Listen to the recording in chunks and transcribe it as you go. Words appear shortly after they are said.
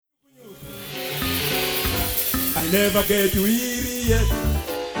I never get weary yet.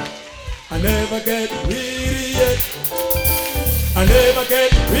 I never get weary yet. I never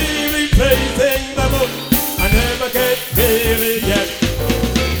get weary praising the Lord. I never get weary yet.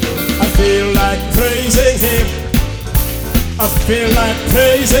 I feel like praising Him. I feel like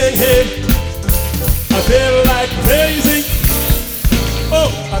praising Him. I feel like praising